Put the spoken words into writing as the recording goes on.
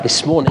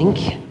This morning,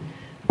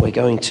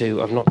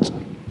 I've not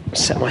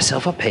set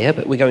myself up here,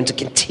 but we're going to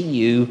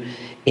continue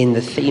in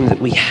the theme that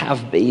we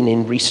have been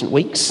in recent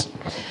weeks.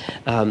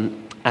 We've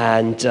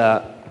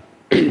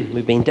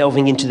been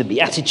delving into the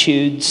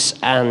Beatitudes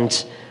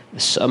and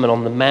the Sermon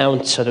on the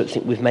Mount. I don't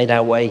think we've made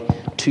our way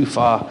too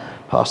far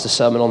past the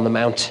Sermon on the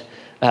Mount,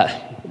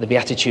 the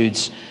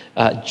Beatitudes,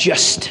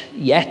 just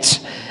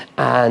yet.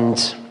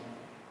 And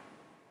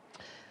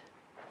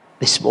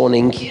this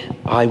morning,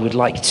 I would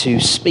like to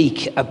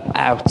speak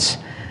about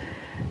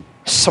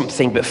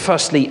something, but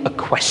firstly, a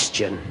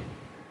question.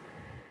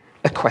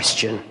 A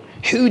question.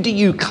 Who do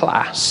you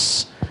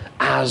class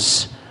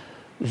as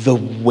the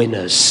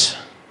winners,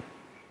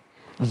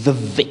 the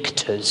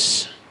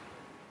victors,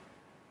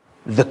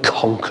 the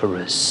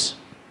conquerors?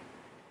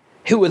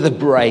 Who are the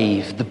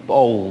brave, the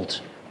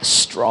bold, the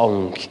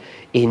strong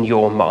in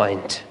your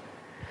mind?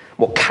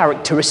 What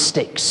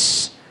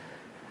characteristics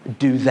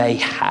do they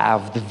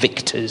have, the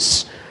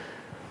victors,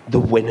 the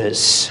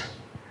winners?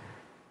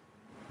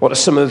 What are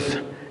some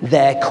of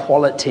their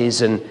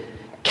qualities and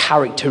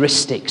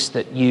characteristics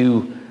that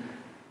you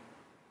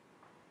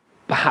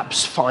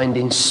perhaps find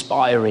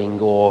inspiring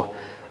or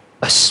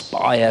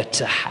aspire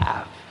to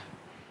have?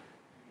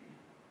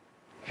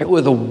 Who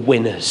are the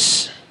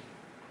winners,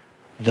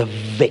 the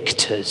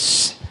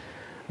victors,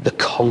 the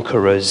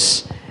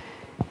conquerors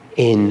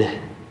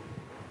in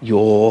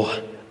your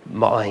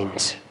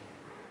mind?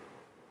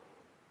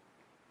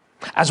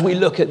 As we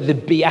look at the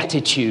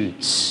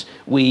Beatitudes,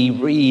 we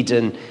read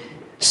and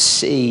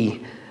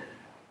see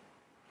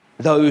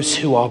those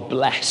who are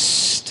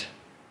blessed.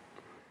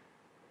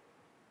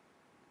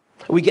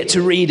 We get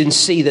to read and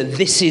see that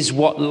this is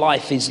what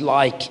life is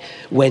like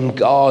when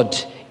God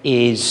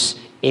is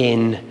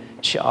in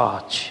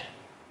charge.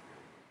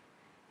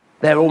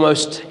 They're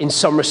almost, in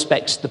some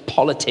respects, the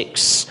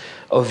politics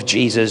of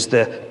Jesus,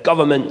 the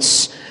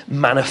government's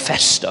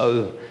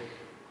manifesto.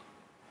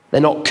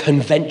 They're not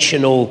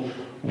conventional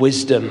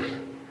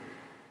wisdom.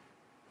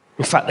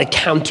 In fact, they're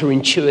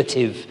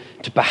counterintuitive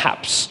to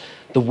perhaps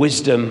the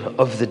wisdom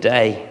of the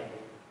day.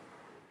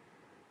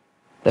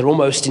 They're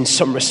almost, in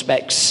some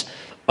respects,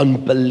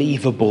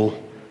 unbelievable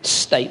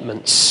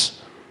statements.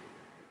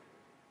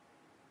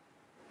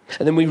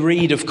 And then we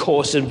read, of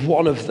course, of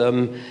one of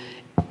them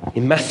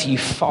in Matthew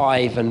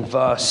 5 and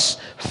verse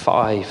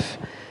 5.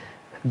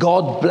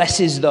 God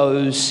blesses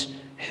those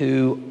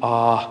who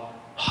are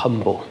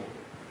humble,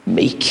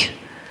 meek,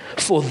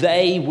 for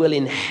they will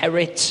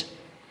inherit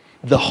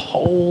the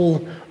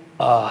whole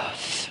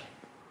earth.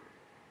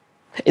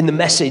 In the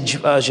Message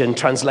version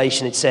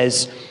translation, it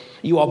says,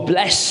 you are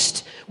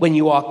blessed when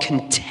you are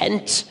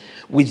content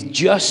with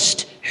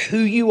just who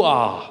you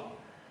are,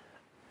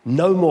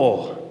 no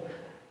more,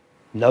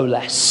 no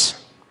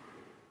less.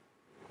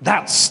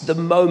 That's the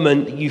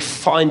moment that you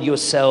find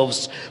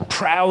yourselves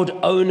proud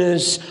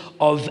owners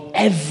of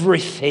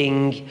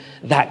everything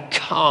that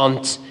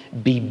can't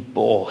be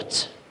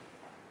bought.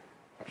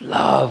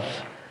 Love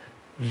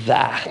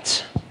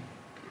that.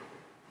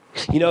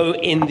 You know,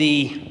 in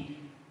the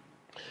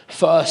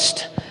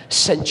first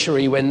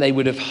century, when they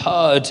would have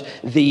heard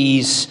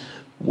these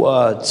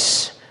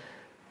words,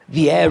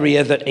 the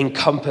area that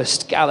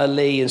encompassed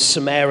Galilee and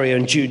Samaria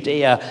and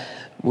Judea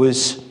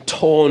was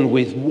torn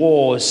with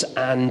wars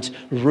and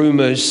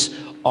rumors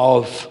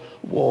of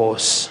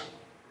wars.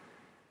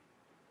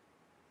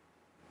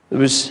 There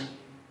was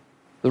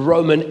the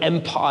Roman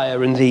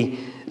Empire, and the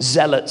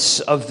zealots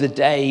of the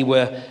day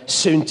were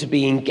soon to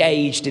be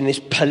engaged in this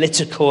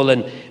political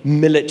and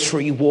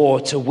military war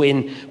to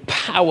win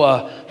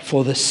power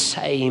for the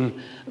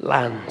same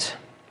land.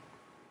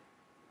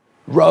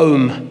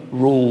 Rome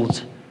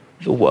ruled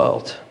the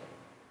world.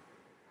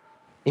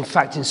 In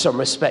fact, in some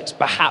respects,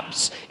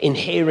 perhaps in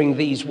hearing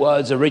these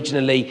words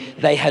originally,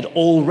 they had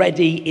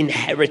already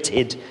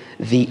inherited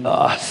the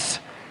earth.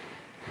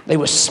 They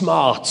were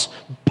smart,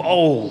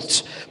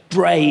 bold,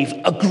 brave,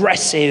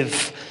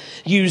 aggressive,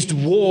 used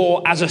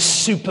war as a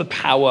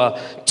superpower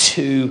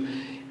to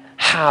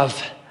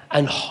have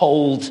and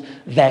hold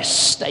their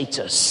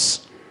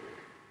status.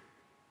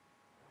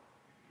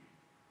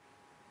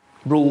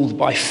 Ruled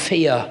by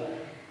fear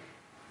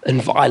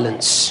and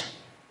violence,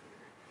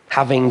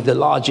 having the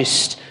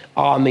largest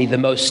army, the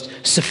most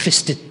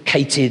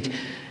sophisticated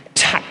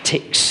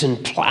tactics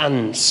and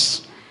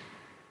plans.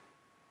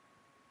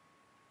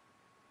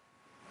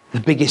 The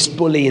biggest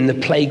bully in the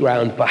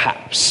playground,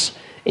 perhaps,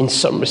 in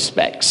some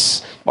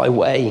respects, by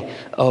way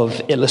of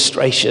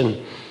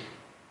illustration.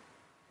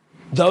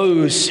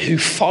 Those who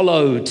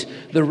followed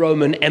the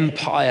Roman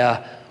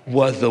Empire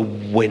were the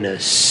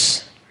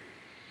winners,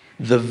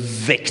 the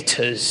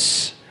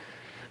victors,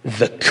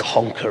 the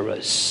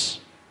conquerors.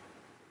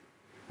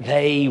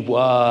 They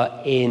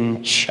were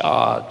in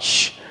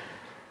charge.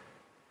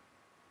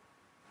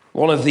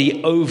 One of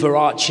the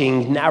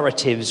overarching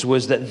narratives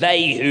was that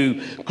they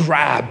who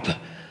grab,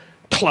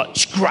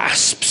 clutch,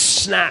 grasp,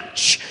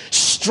 snatch,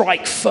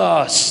 strike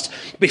first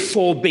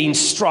before being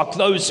struck,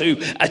 those who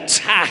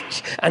attack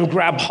and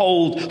grab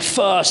hold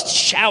first,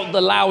 shout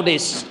the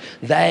loudest,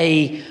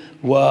 they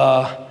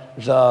were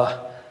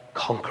the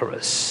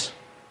conquerors.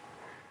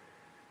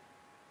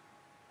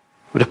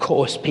 But of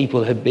course,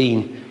 people have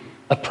been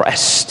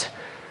oppressed,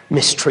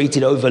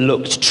 mistreated,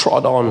 overlooked,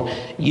 trod on,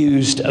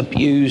 used,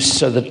 abused,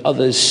 so that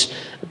others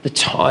at the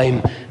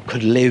time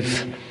could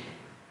live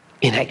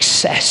in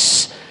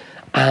excess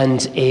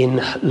and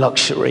in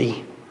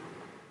luxury.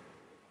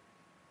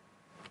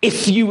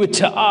 If you were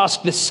to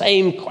ask the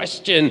same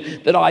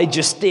question that I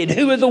just did,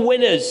 who are the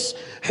winners?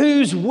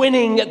 Who's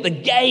winning at the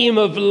game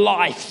of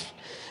life?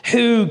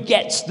 Who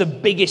gets the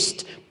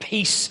biggest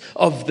piece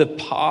of the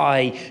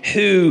pie?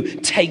 Who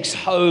takes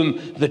home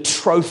the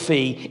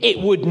trophy? It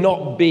would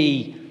not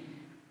be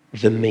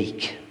the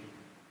meek,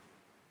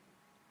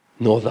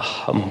 nor the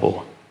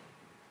humble.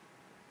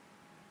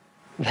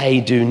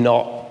 They do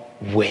not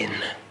win.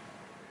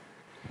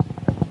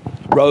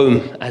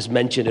 Rome, as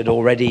mentioned, had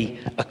already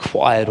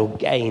acquired or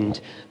gained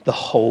the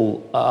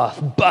whole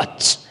earth.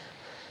 But,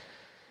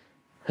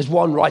 as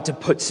one writer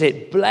puts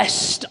it,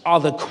 blessed are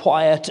the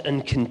quiet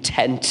and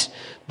content,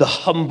 the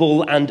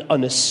humble and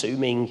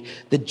unassuming,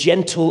 the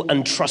gentle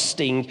and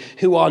trusting,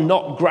 who are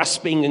not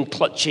grasping and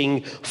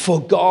clutching,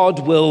 for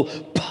God will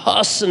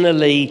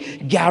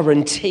personally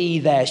guarantee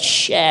their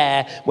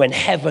share when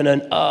heaven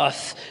and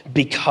earth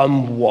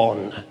become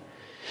one.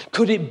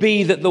 Could it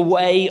be that the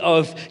way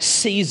of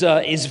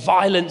Caesar is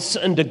violence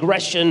and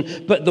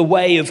aggression, but the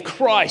way of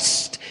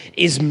Christ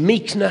is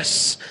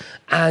meekness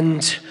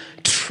and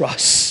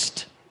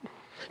trust?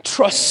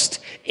 Trust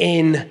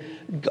in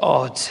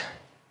God.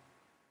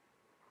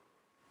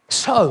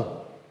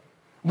 So,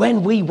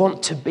 when we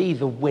want to be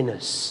the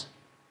winners,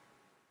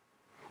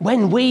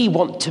 when we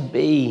want to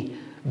be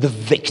the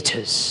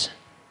victors,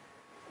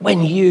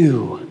 when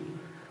you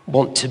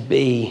want to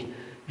be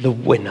the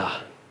winner,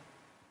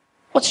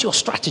 what's your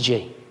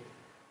strategy?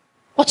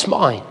 What's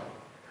mine?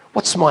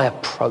 What's my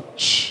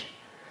approach?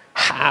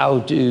 How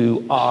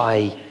do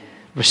I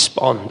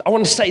respond? I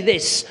want to say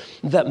this,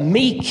 that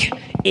meek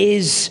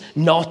is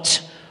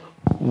not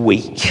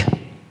weak.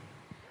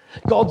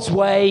 God's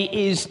way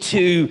is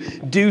to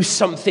do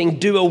something,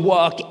 do a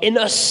work in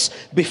us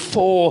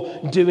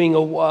before doing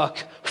a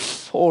work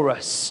for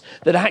us.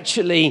 That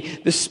actually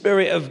the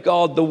Spirit of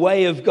God, the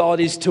way of God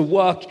is to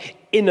work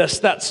in us.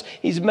 That's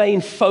his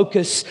main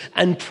focus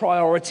and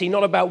priority,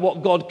 not about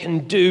what God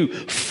can do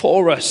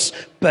for us,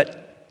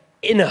 but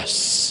in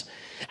us.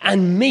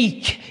 And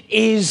meek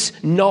is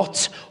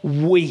not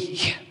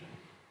weak.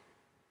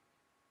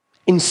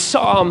 In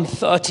Psalm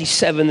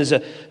 37, there's a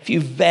few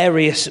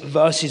various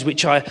verses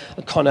which I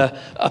kind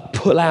of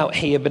pull out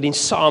here, but in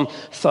Psalm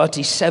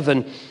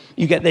 37,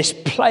 you get this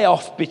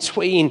playoff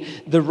between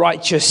the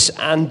righteous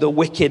and the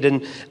wicked.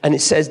 And it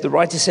says, the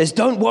writer says,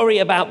 don't worry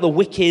about the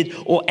wicked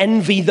or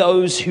envy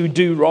those who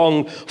do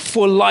wrong.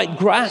 For like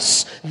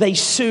grass, they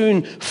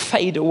soon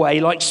fade away.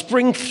 Like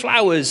spring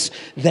flowers,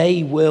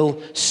 they will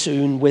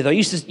soon wither. I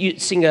used to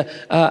sing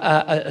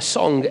a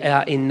song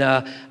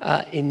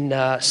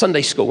in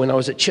Sunday school when I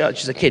was at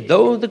church as a kid.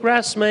 Though the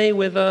grass may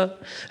wither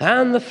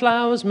and the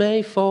flowers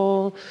may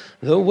fall,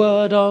 the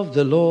word of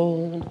the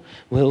Lord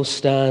will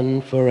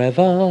stand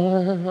forever.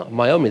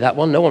 I owe me that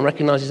one. No one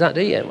recognizes that,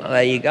 do you? Well,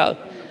 there you go.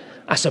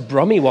 That's a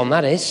Brummy one,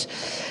 that is.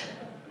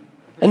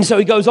 And so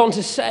he goes on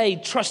to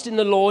say, trust in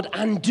the Lord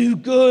and do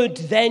good.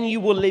 Then you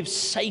will live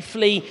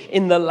safely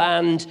in the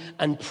land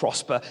and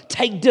prosper.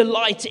 Take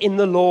delight in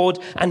the Lord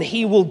and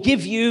he will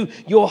give you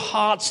your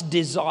heart's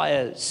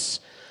desires.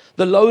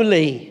 The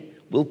lowly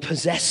will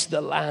possess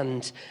the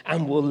land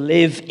and will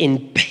live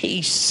in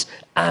peace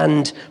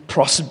and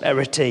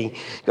prosperity.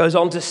 Goes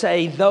on to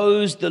say,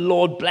 those the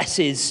Lord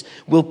blesses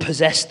will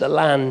possess the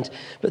land,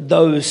 but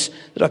those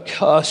that are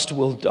cursed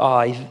will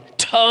die.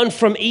 Turn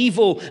from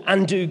evil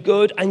and do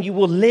good, and you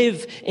will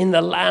live in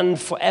the land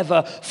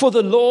forever. For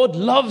the Lord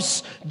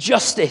loves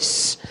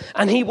justice,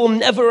 and he will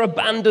never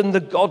abandon the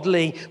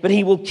godly, but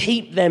he will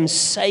keep them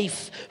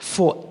safe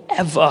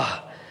forever.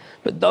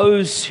 But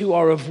those who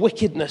are of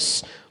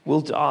wickedness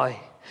will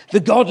die. The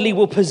godly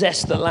will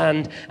possess the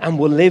land and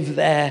will live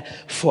there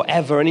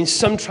forever. And in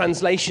some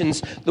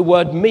translations, the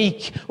word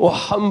meek or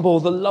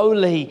humble, the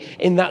lowly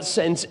in that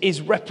sense,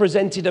 is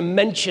represented and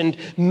mentioned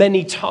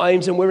many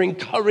times. And we're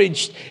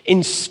encouraged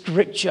in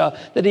Scripture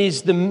that it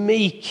is the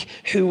meek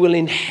who will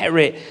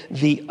inherit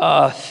the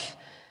earth.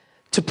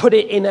 To put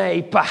it in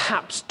a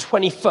perhaps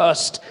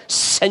 21st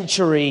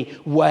century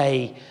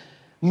way,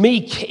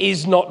 meek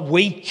is not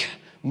weak,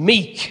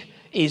 meek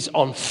is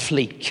on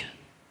fleek.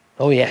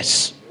 Oh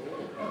yes.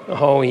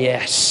 Oh,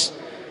 yes.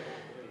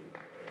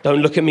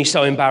 Don't look at me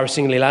so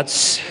embarrassingly,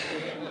 lads.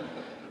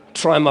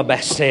 Trying my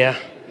best here.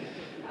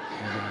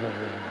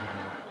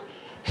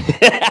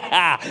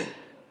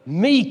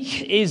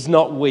 Meek is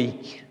not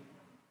weak.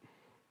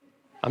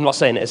 I'm not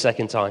saying it a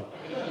second time.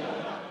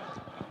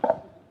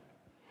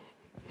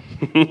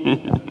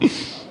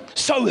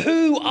 So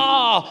who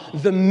are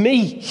the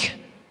meek?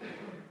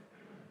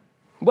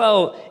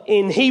 Well,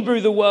 in Hebrew,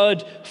 the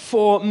word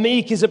for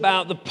meek is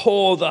about the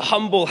poor, the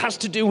humble, has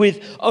to do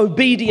with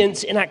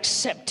obedience in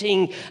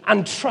accepting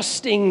and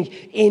trusting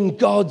in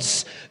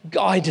God's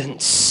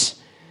guidance.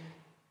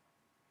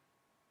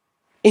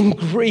 In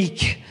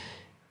Greek,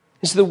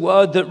 is the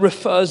word that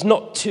refers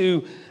not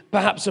to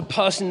perhaps a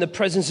person in the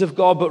presence of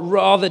God, but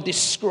rather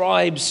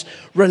describes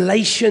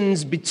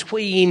relations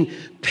between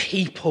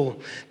people.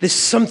 There's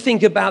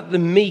something about the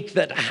meek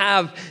that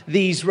have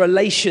these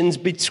relations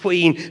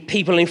between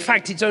people. In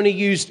fact, it's only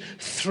used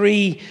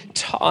 3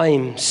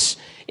 times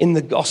in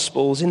the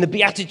Gospels, in the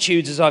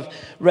Beatitudes, as I've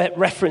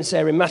referenced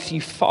there in Matthew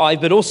 5,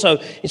 but also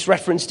it's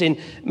referenced in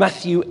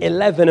Matthew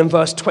 11 and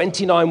verse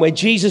 29, where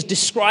Jesus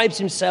describes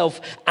himself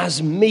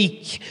as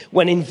meek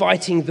when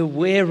inviting the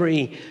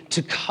weary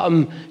to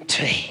come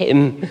to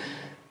him.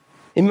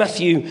 In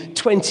Matthew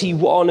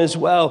 21 as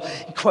well,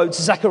 he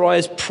quotes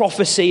Zechariah's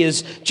prophecy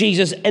as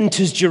Jesus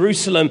enters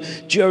Jerusalem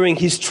during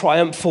his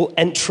triumphal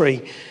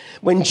entry,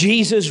 when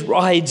Jesus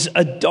rides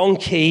a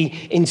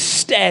donkey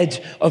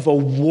instead of a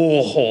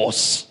war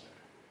horse.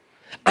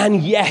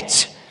 And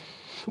yet,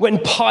 when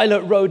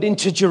Pilate rode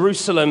into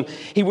Jerusalem,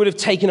 he would have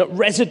taken up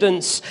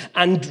residence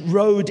and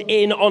rode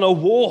in on a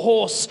war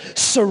horse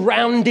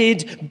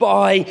surrounded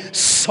by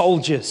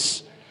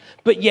soldiers.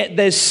 But yet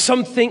there's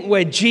something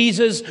where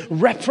Jesus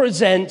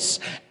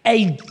represents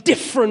a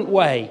different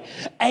way,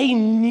 a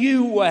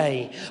new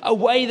way, a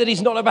way that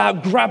is not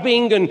about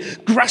grabbing and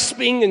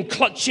grasping and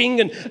clutching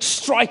and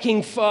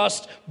striking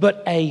first,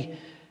 but a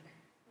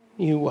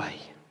new way.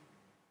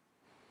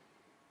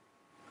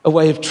 A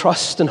way of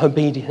trust and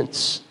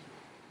obedience,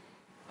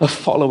 of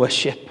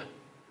followership,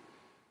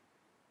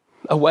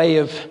 a way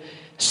of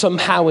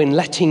somehow in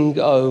letting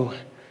go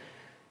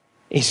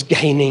is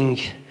gaining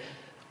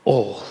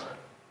all.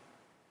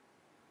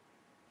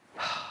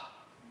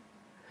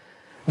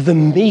 The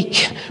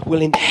meek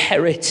will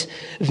inherit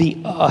the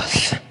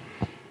earth.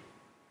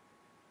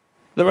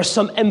 There are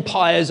some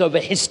empires over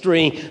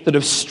history that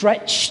have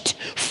stretched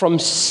from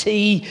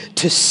sea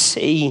to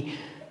sea,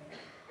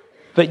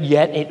 but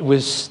yet it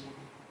was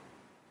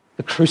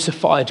the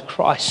crucified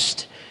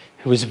Christ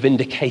who was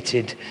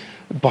vindicated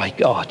by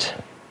God,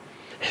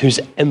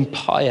 whose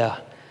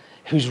empire,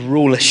 whose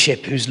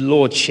rulership, whose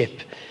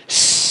lordship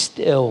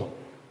still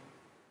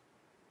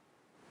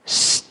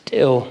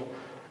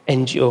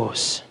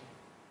endures.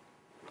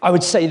 I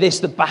would say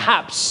this, that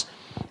perhaps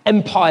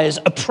empires,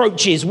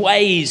 approaches,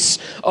 ways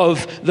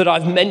of that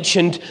I've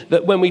mentioned,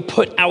 that when we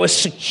put our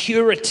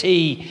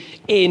security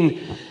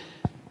in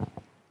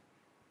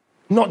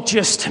not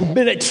just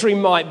military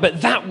might,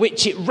 but that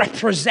which it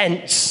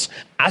represents,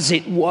 as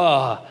it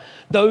were,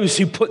 those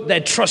who put their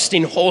trust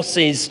in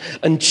horses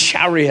and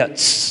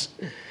chariots,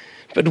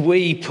 but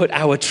we put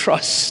our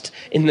trust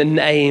in the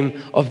name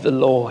of the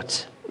Lord.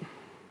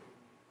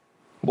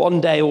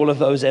 One day, all of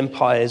those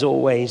empires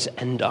always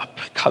end up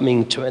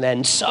coming to an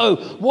end. So,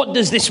 what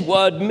does this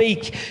word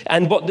meek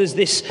and what does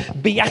this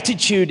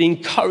beatitude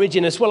encourage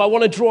in us? Well, I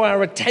want to draw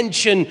our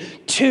attention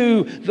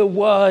to the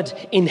word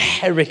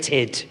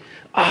inherited.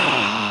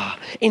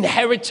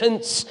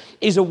 Inheritance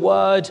is a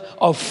word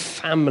of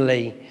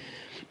family,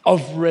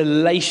 of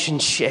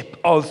relationship,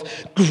 of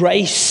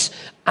grace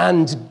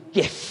and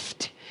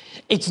gift.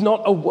 It's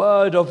not a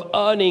word of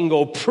earning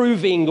or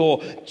proving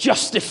or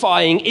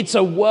justifying. It's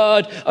a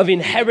word of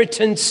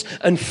inheritance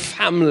and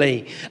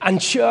family.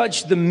 And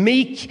church, the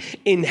meek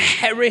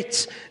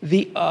inherit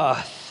the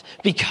earth.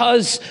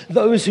 Because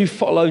those who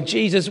follow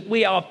Jesus,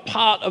 we are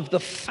part of the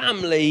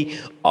family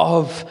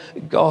of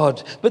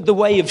God. But the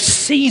way of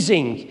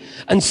seizing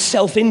and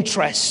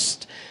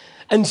self-interest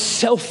and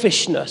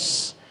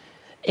selfishness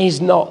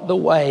is not the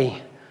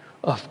way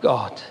of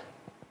God.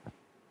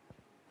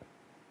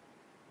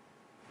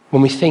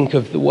 When we think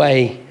of the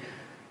way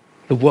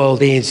the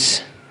world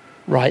is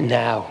right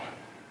now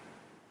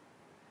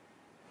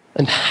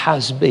and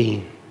has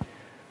been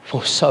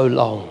for so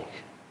long,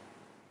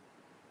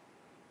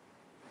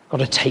 I've got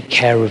to take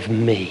care of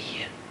me.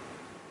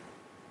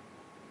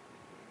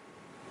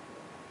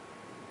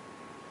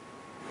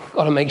 I've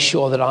got to make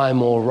sure that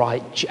I'm all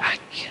right,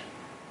 Jack.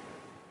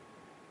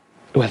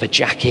 Whoever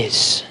Jack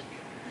is.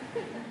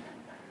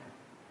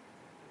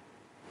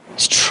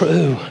 It's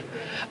true.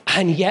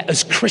 And yet,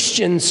 as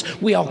Christians,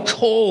 we are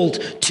called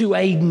to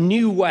a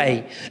new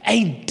way,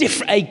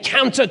 a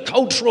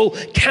counter-cultural,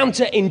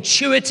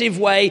 counter-intuitive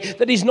way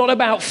that is not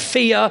about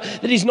fear,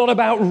 that is not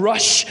about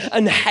rush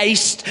and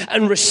haste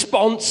and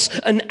response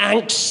and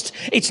angst.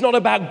 It's not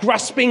about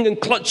grasping and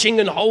clutching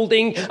and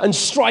holding and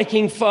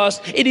striking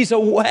first. It is a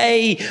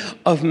way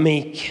of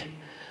meek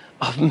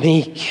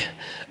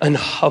and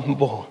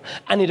humble.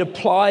 And it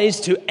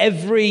applies to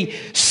every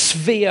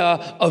sphere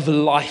of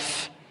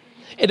life.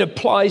 It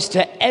applies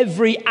to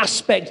every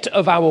aspect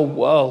of our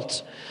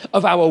world,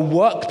 of our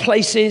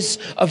workplaces,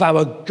 of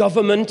our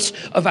government,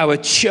 of our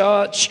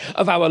church,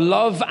 of our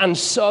love and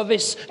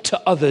service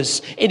to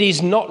others. It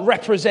is not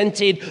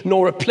represented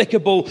nor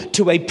applicable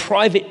to a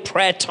private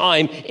prayer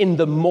time in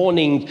the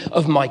morning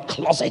of my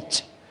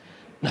closet.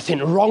 Nothing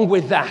wrong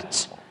with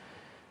that.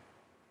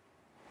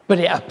 But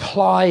it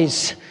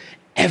applies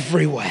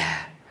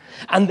everywhere.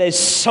 And there's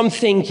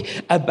something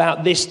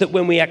about this, that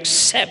when we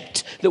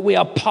accept that we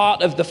are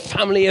part of the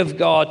family of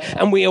God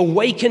and we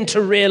awaken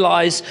to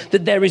realize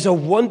that there is a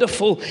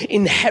wonderful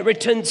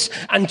inheritance.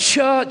 And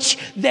church,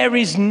 there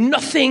is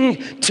nothing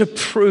to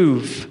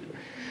prove.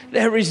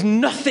 There is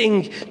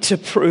nothing to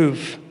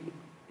prove.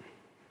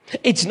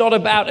 It's not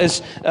about,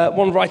 as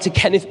one writer,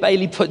 Kenneth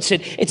Bailey, puts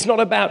it, it's not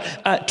about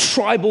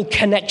tribal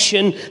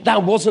connection.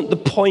 That wasn't the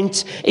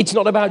point. It's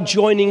not about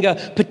joining a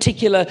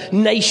particular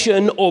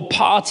nation or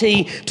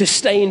party to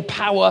stay in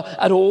power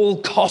at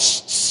all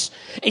costs.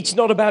 It's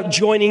not about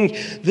joining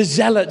the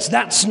zealots.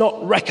 That's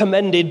not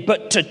recommended.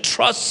 But to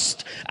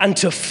trust and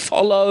to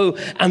follow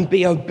and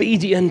be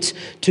obedient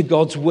to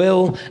God's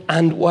will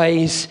and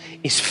ways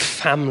is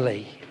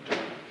family,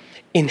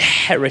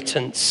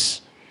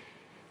 inheritance.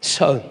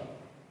 So,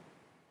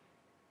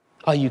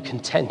 are you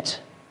content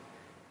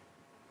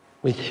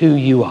with who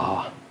you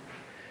are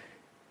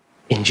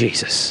in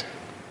Jesus?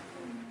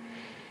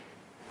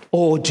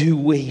 Or do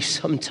we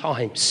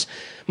sometimes,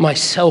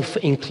 myself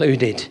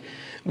included,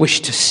 wish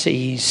to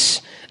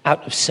seize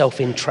out of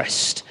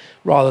self-interest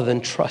rather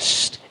than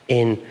trust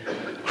in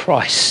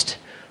Christ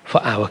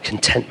for our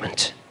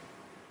contentment?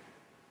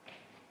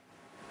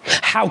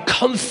 How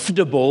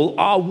comfortable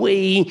are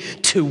we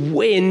to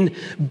win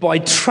by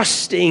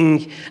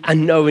trusting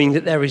and knowing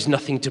that there is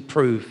nothing to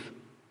prove?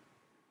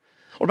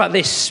 What about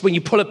this? When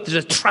you pull up to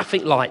the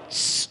traffic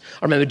lights.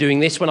 I remember doing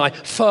this when I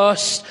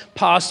first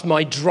passed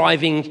my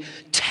driving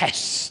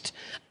test.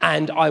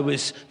 And I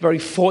was very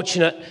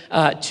fortunate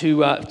to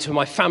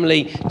my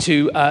family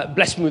to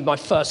bless me with my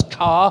first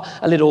car,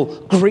 a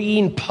little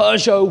green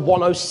Peugeot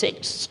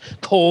 106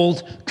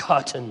 called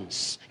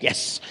Curtains.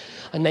 Yes,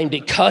 I named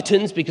it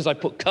Curtains because I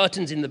put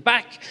curtains in the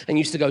back and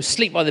used to go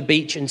sleep by the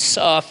beach and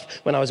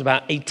surf when I was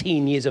about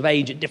 18 years of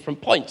age at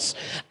different points.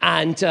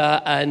 And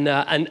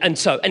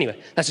so anyway,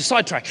 that's a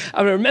sidetrack.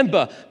 I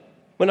remember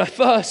when I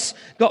first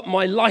got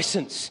my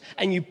license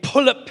and you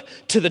pull up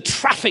to the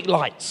traffic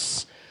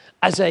lights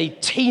as a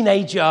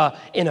teenager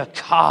in a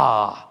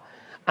car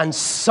and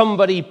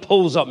somebody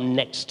pulls up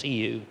next to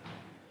you.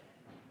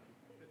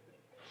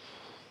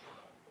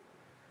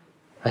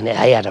 And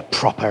they had a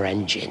proper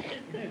engine.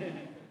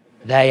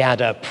 They had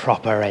a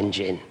proper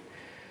engine.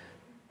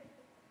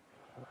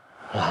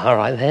 All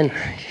right then.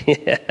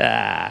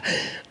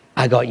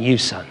 I got you,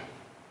 son.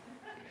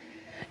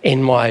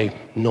 In my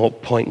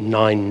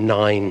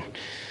 0.99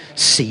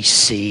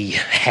 cc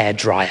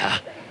hairdryer.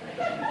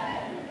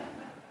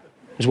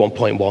 It was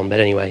 1.1, but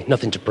anyway,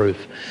 nothing to prove.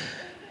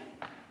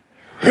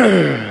 All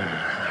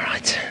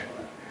right.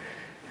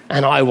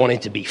 And I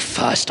wanted to be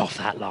first off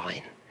that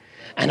line.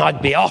 And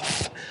I'd be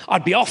off.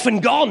 I'd be off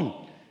and gone.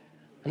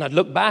 And I'd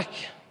look back.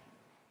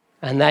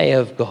 And they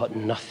have got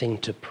nothing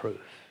to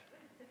prove.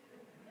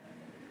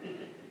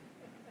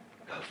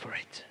 Go for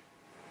it.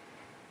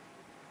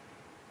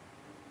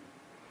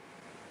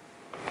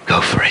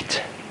 Go for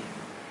it.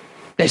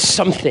 There's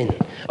something.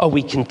 Are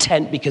we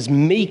content? Because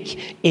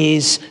meek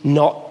is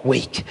not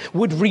weak.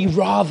 Would we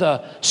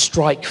rather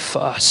strike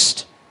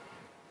first?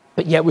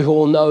 But yet we've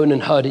all known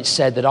and heard it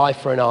said that eye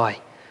for an eye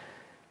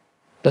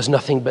does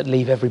nothing but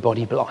leave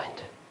everybody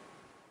blind.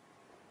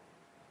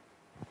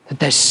 That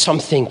there's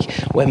something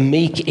where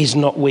meek is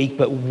not weak,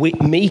 but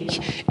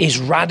meek is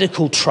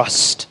radical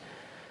trust,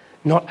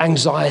 not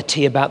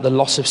anxiety about the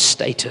loss of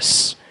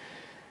status.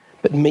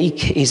 But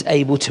meek is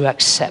able to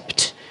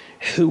accept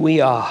who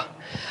we are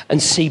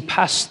and see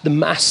past the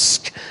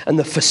mask and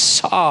the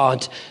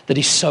facade that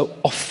is so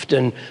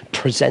often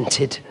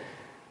presented.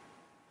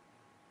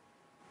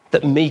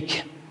 That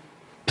meek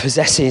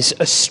possesses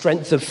a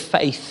strength of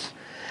faith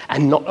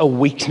and not a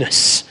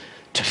weakness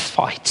to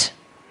fight,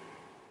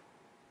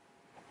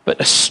 but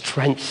a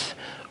strength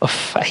of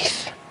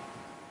faith.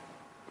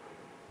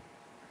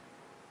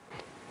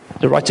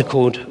 The writer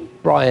called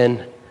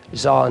Brian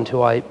Zahnd,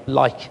 who I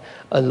like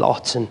a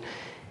lot, and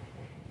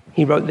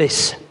he wrote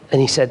this, and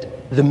he said,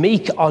 "The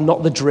meek are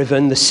not the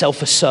driven, the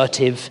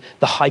self-assertive,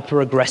 the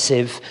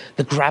hyper-aggressive,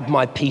 the grab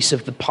my piece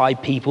of the pie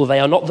people. They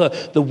are not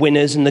the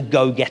winners and the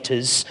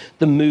go-getters,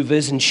 the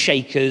movers and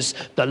shakers,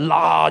 the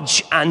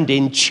large and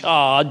in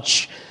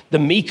charge. The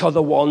meek are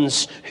the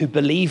ones who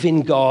believe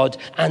in God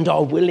and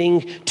are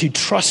willing to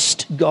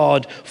trust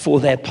God for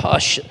their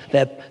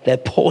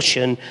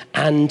portion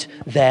and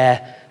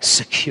their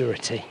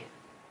security."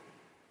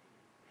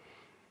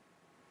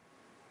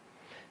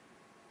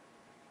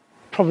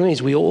 Problem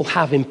is, we all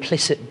have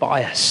implicit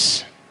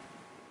bias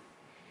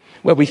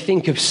where we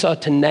think of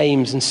certain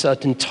names and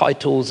certain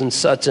titles and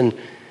certain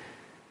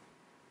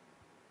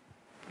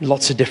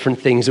lots of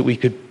different things that we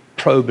could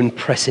probe and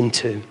press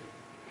into.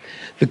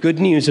 The good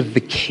news of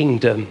the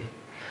kingdom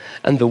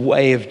and the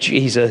way of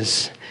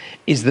Jesus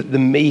is that the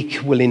meek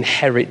will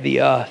inherit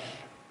the earth.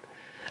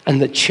 And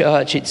the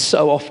church, it's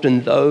so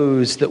often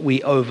those that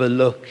we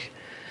overlook,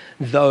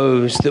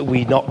 those that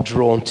we're not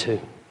drawn to,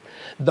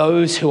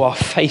 those who are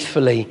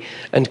faithfully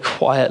and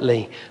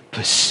quietly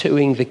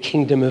pursuing the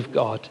kingdom of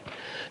God,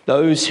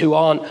 those who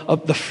aren't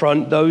up the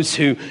front, those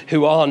who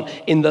aren't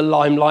in the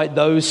limelight,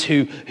 those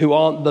who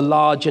aren't the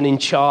large and in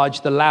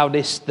charge, the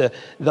loudest,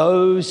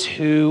 those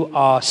who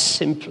are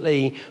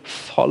simply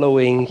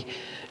following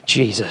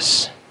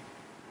Jesus.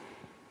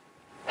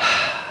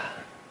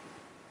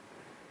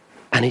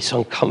 And it's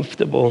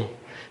uncomfortable,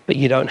 but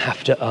you don't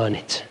have to earn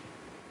it.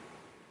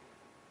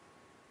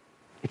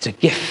 It's a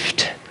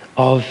gift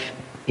of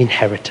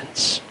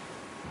inheritance.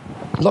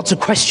 Lots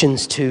of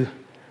questions to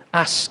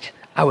ask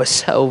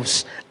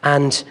ourselves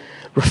and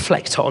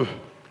reflect on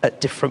at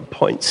different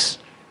points.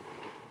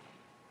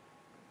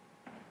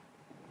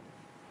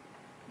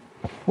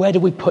 Where do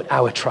we put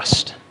our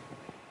trust?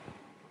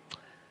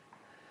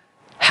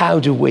 How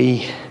do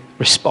we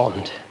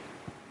respond?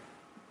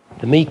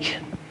 The meek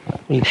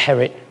will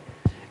inherit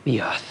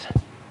the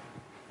earth.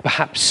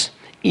 Perhaps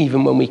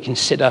even when we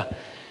consider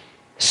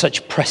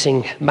such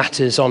pressing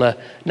matters on a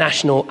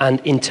national and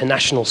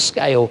international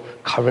scale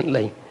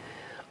currently,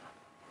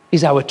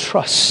 is our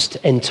trust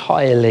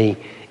entirely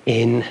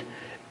in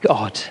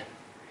God,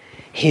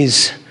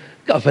 his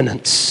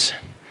governance,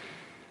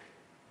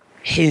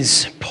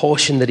 his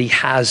portion that he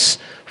has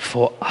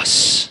for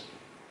us.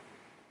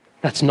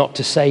 That's not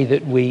to say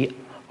that we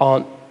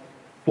aren't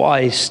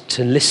wise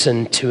to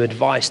listen to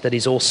advice that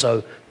is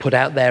also put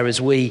out there, as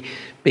we,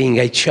 being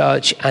a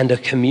church and a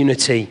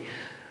community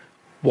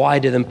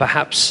wider than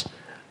perhaps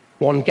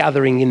one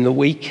gathering in the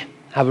week,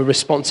 have a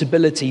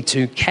responsibility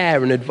to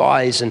care and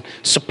advise and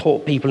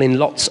support people in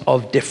lots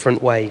of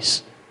different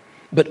ways.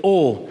 But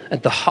all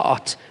at the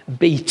heart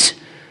beat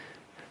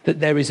that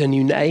there is a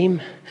new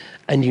name,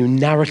 a new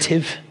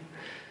narrative,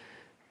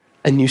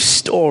 a new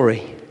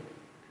story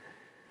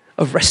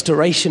of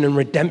restoration and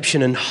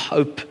redemption and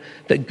hope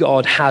that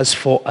God has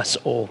for us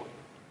all.